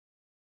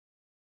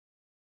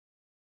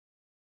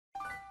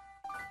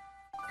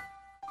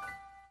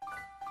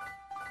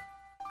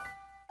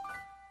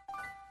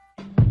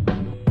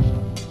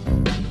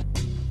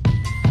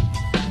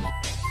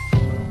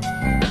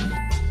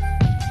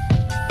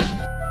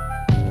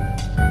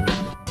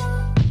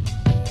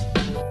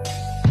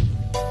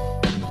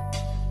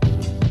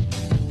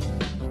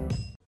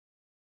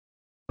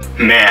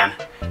Man,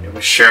 it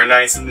was sure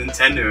nice of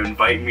Nintendo to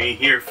invite me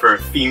here for a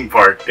theme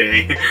park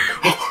day.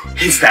 Oh,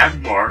 is that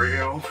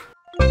Mario?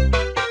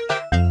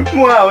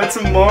 Wow, it's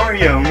a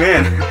Mario,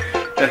 man.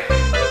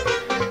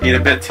 Eat a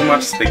bit too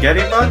much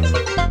spaghetti,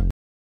 bud?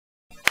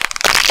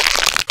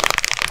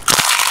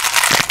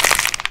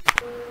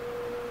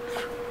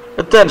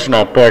 Attention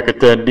all park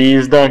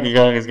attendees, Donkey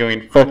Kong is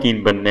going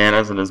fucking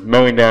bananas and is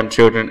mowing down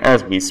children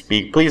as we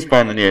speak. Please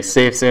find the nearest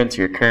safe zone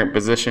to your current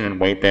position and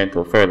wait there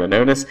until further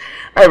notice.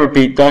 I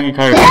repeat, Donkey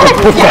Kong is...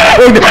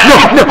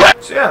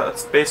 So yeah,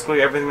 that's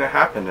basically everything that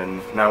happened,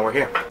 and now we're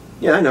here.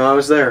 Yeah, I know, I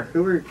was there.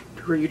 Who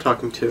are you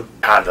talking to?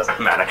 Ah, it doesn't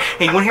matter.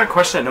 Hey, you wanna hear a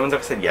question that no one's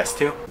ever said yes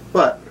to?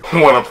 What?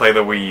 Wanna play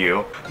the Wii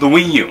U? The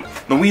Wii U.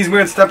 The Wii's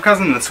weird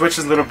step-cousin and the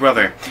Switch's little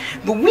brother.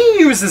 The Wii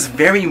U is this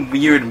very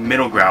weird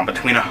middle ground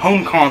between a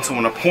home console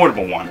and a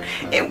portable one.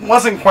 It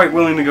wasn't quite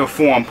willing to go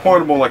full-on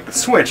portable like the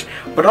Switch,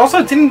 but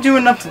also didn't do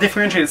enough to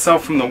differentiate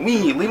itself from the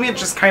Wii, leaving it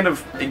just kind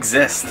of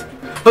exist.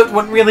 But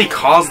what really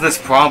caused this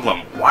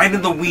problem? Why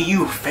did the Wii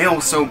U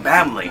fail so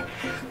badly?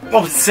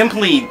 Well,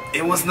 simply,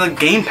 it was the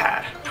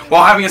gamepad.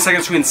 While having a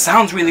second screen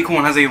sounds really cool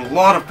and has a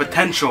lot of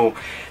potential,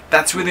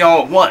 that's really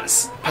all it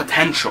was.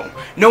 Potential.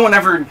 No one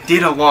ever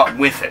did a lot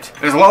with it.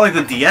 It was a lot like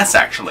the DS,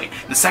 actually.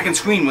 The second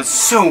screen was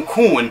so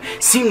cool and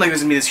seemed like it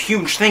was going to be this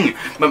huge thing,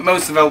 but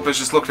most developers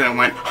just looked at it and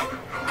went,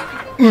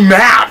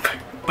 map!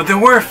 But there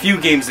were a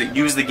few games that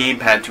used the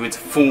gamepad to its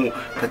full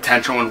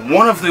potential, and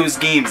one of those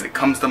games that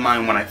comes to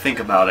mind when I think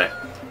about it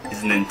is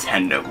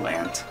Nintendo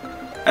Land.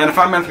 And if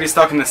I'm meant to be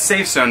stuck in the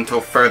safe zone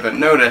until further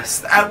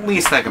notice, at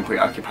least I can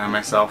preoccupy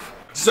myself.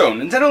 So,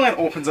 Nintendo Land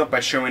opens up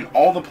by showing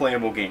all the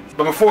playable games.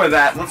 But before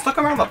that, let's look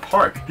around the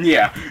park.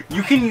 Yeah,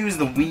 you can use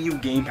the Wii U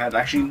gamepad to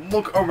actually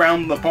look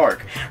around the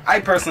park. I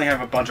personally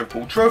have a bunch of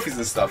cool trophies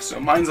and stuff, so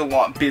mine's a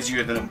lot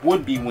busier than it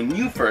would be when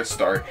you first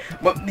start,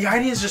 but the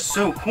idea is just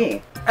so cool.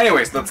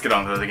 Anyways, let's get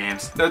on to the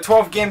games. There are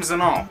 12 games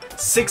in all,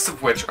 6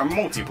 of which are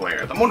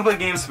multiplayer. The multiplayer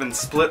games have been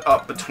split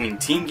up between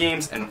team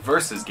games and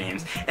versus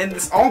games, and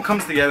this all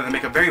comes together to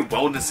make a very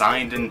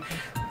well-designed and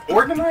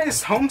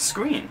organized home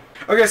screen.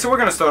 Okay, so we're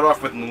going to start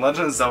off with The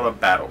Legend of Zelda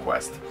Battle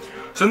Quest.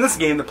 So in this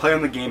game, the player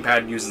on the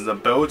gamepad uses a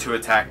bow to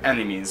attack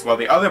enemies, while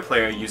the other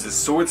player uses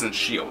swords and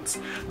shields.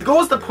 The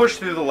goal is to push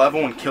through the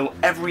level and kill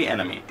every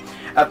enemy.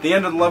 At the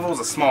end of the level is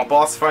a small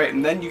boss fight,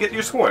 and then you get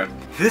your sword.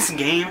 This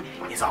game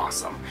is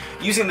awesome.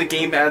 Using the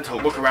gamepad to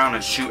look around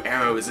and shoot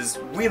arrows is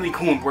really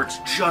cool and works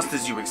just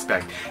as you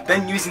expect.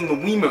 Then using the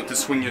Wiimote to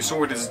swing your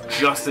sword is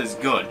just as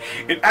good.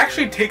 It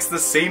actually takes the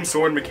same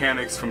sword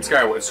mechanics from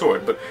Skyward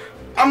Sword, but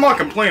I'm not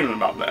complaining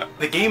about that.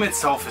 The game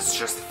itself is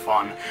just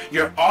fun.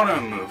 You're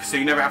auto move, so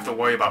you never have to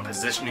worry about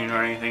positioning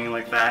or anything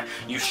like that.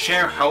 You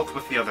share health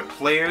with the other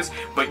players,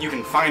 but you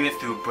can find it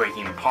through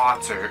breaking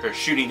pots or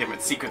shooting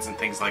different secrets and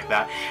things like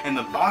that. And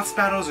the boss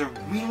battles are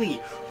really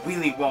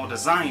well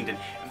designed and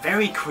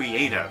very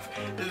creative.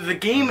 The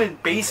game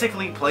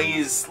basically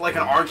plays like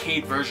an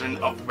arcade version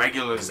of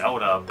regular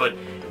Zelda, but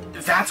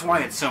that's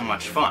why it's so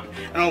much fun.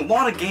 And a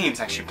lot of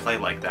games actually play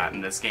like that in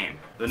this game.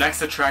 The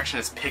next attraction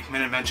is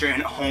Pikmin Adventure,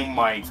 and oh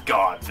my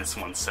god, this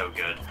one's so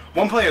good.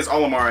 One player is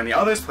Olimar and the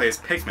others play as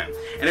Pikmin,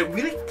 and it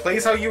really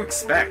plays how you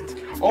expect.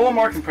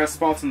 Olimar can press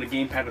spots on the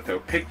gamepad to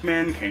throw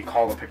Pikmin, can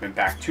call the Pikmin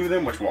back to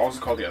them, which will also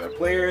call the other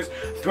players,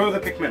 throw the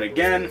Pikmin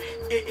again.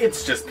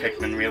 It's just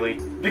Pikmin, really.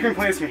 Different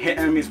players can hit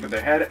enemies with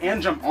their head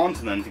and jump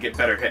onto them to get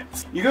better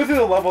hits. You go through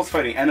the levels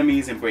fighting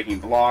enemies and breaking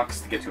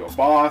blocks to get to a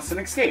boss and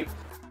escape.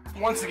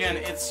 Once again,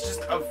 it's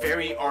just a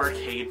very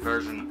arcade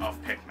version of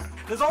Pikmin.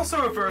 There's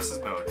also a versus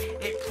mode.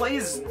 It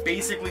plays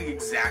basically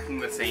exactly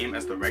the same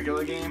as the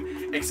regular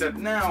game, except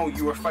now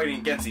you are fighting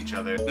against each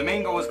other. The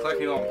main goal is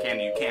collecting all the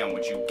candy you can,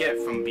 which you get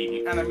from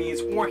beating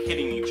enemies or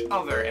hitting each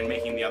other and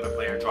making the other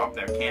player drop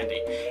their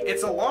candy.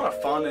 It's a lot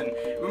of fun and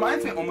it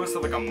reminds me almost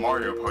of like a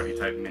Mario Party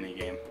type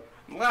minigame.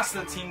 The last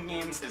of the team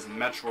games is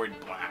Metroid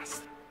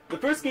Blast. The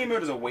first game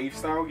mode is a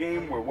wave-style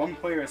game where one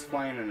player is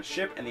flying in a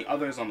ship and the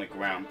other is on the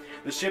ground.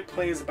 The ship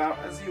plays about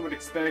as you would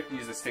expect,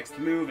 use the sticks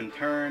to move and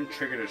turn,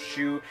 trigger to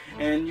shoot,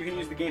 and you can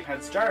use the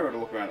gamepad's gyro to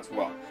look around as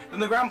well. Then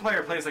the ground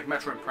player plays like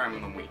Metroid Prime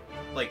on the Wii.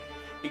 Like,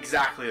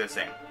 exactly the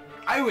same.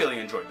 I really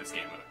enjoyed this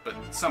game mode, but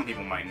some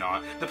people might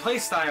not. The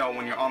playstyle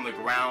when you're on the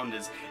ground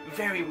is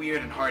very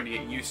weird and hard to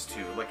get used to.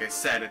 Like I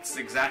said, it's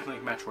exactly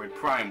like Metroid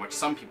Prime, which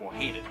some people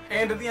hated.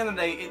 And at the end of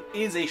the day, it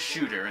is a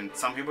shooter, and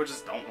some people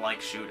just don't like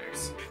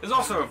shooters. There's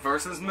also a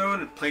versus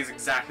mode. It plays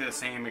exactly the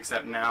same,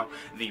 except now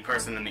the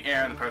person in the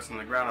air and the person on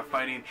the ground are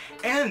fighting.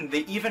 And they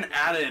even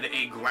added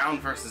a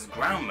ground versus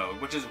ground mode,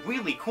 which is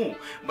really cool.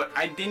 But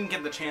I didn't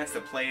get the chance to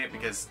play it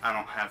because I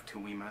don't have 2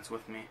 Wiimotes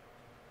with me.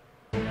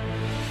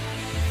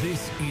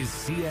 This is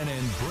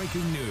CNN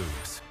Breaking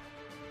News.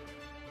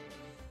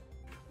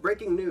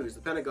 Breaking news,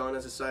 the Pentagon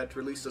has decided to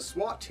release a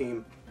SWAT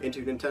team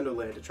into Nintendo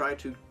Land to try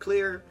to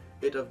clear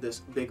it of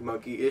this big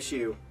monkey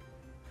issue.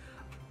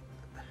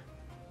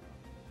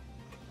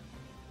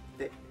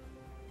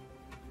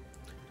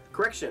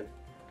 Correction,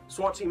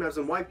 SWAT team has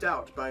been wiped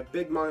out by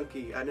Big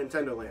Monkey at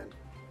Nintendo Land.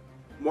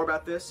 More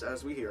about this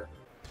as we hear.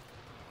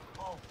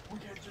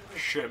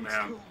 Shit,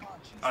 man.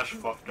 That's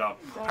fucked up.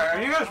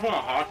 Hey, you guys want a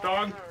hot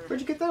dog?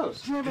 Where'd you get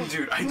those?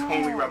 Dude, I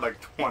totally grabbed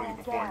like 20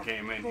 before I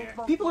came in here.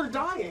 People are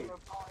dying.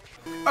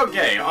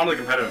 Okay, on to the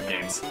competitive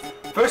games.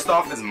 First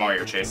off is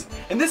Mario Chase.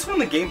 In this one,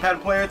 the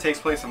gamepad player takes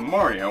place of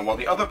Mario, while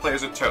the other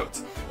players are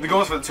Toads. The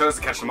goal is for the Toads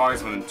to catch the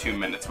Marios within 2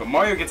 minutes, but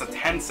Mario gets a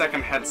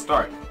 10-second head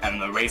start,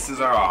 and the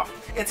races are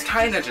off. It's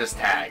kinda just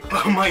tag,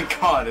 but oh my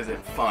god is it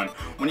fun.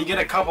 When you get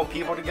a couple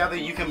people together,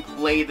 you can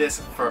play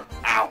this for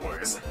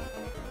hours.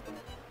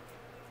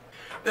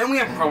 Then we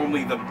have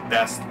probably the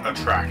best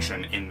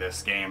attraction in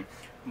this game,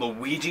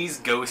 Luigi's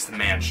Ghost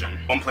Mansion.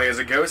 One player is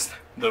a ghost,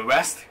 the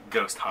rest,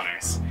 ghost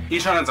hunters.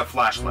 Each hunter has a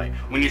flashlight.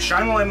 When you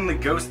shine the light on the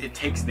ghost, it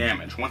takes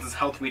damage. Once its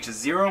health reaches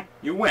 0,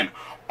 you win.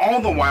 All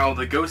the while,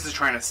 the ghost is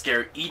trying to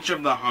scare each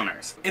of the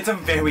hunters. It's a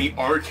very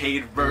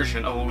arcade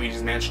version of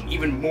Luigi's Mansion,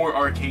 even more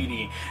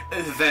arcadey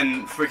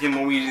than freaking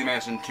Luigi's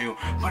Mansion 2,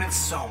 but it's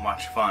so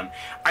much fun.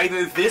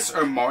 Either this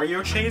or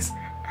Mario Chase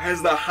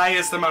has the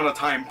highest amount of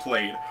time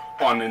played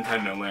on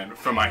Nintendo Land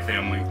for my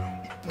family.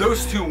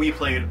 Those two we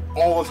played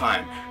all the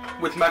time.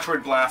 With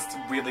Metroid Blast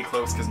really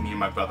close because me and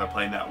my brother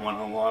played that one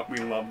a lot. We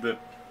loved it.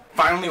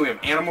 Finally, we have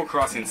Animal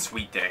Crossing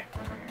Sweet Day.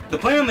 The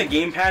player on the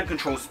gamepad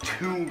controls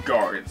 2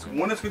 guards.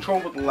 One is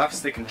controlled with the left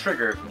stick and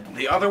trigger,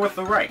 the other with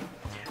the right.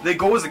 The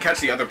goal is to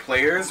catch the other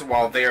players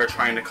while they are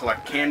trying to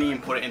collect candy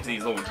and put it into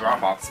these little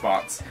drop-off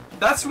spots.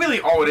 That's really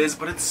all it is,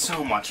 but it's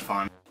so much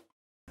fun.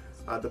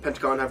 The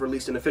Pentagon have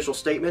released an official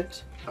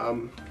statement.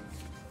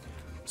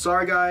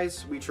 Sorry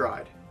guys, we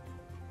tried.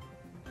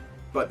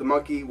 But the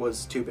monkey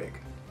was too big.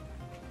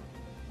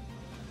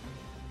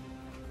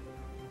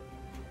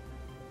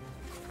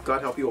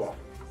 God help you all.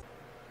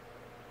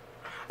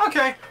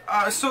 Okay,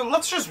 so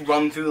let's just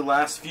run through the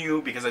last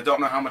few because I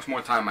don't know how much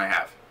more time I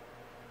have.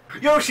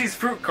 Yoshi's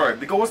Fruit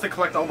Cart. The goal is to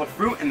collect all the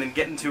fruit and then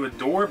get into a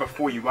door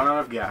before you run out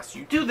of gas.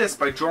 You do this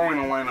by drawing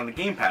a line on the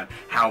gamepad.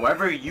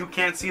 However, you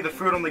can't see the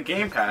fruit on the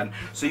gamepad,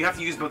 so you have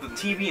to use both the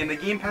TV and the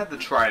gamepad to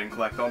try and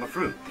collect all the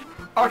fruit.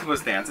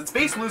 Octopus Dance. It's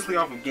based loosely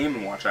off of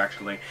Game & Watch,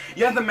 actually.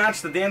 You have to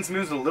match the dance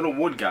moves of the little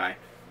wood guy.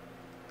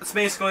 That's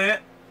basically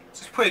it.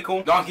 It's pretty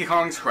cool. Donkey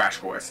Kong's Crash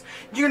Course.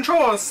 You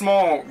control a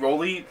small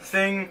rolly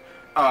thing,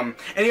 and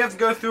you have to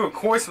go through a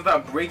course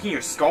without breaking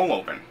your skull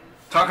open.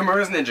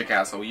 Takamura's Ninja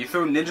Castle. You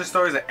throw ninja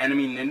stars at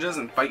enemy ninjas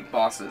and fight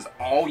bosses,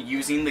 all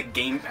using the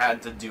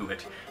gamepad to do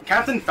it.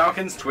 Captain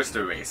Falcon's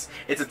Twister Race.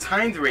 It's a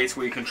timed race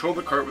where you control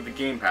the cart with the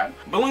gamepad.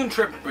 Balloon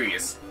Trip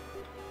Breeze.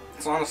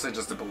 It's honestly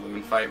just a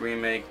balloon fight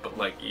remake, but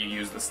like you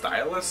use the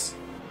stylus.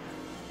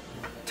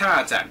 10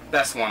 out of 10.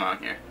 Best one on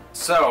here.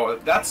 So,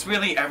 that's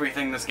really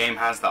everything this game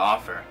has to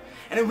offer.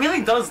 And it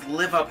really does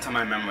live up to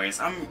my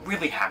memories. I'm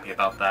really happy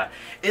about that.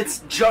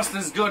 It's just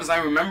as good as I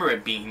remember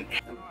it being.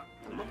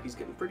 The monkey's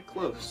getting pretty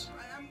close.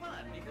 I'm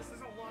glad, because there's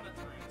a lot of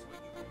times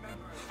when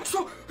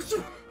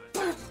you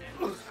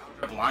remember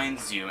it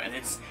blinds you, and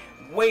it's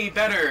way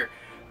better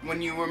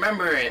when you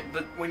remember it,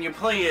 but when you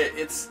play it,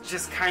 it's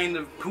just kind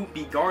of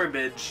poopy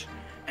garbage,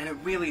 and it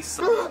really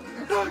sucks.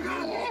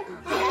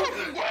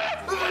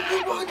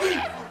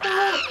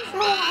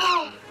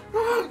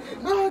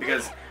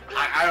 Because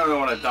I don't know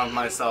what I've done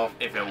myself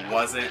if it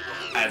wasn't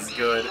as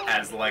good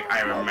as like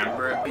I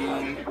remember it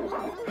being.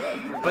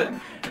 But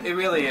it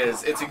really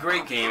is. It's a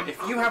great game.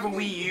 If you have a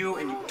Wii U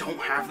and you don't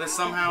have this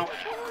somehow,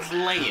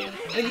 play it.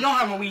 And if you don't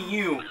have a Wii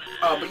U,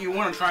 but you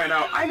want to try it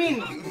out, I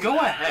mean, go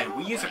ahead.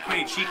 Wii U's are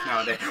pretty cheap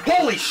nowadays.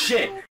 Holy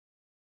shit!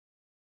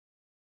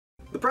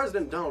 The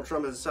President, Donald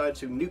Trump, has decided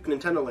to nuke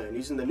Nintendo Land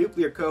using the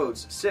nuclear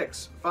codes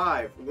 6,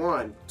 5,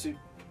 1, 2...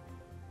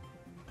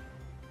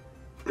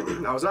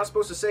 I was not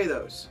supposed to say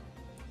those.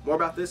 More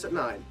about this at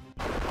 9.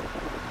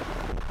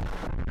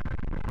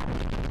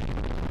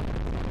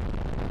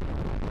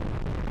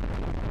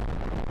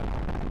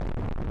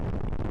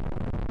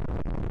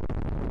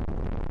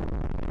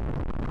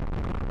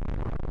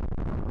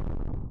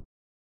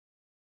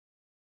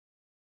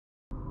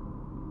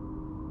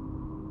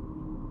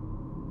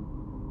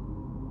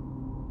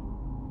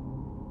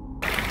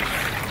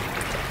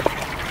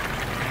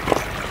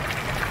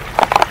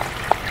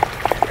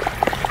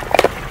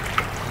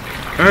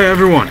 Hey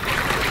everyone,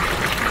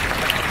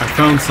 I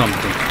found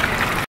something.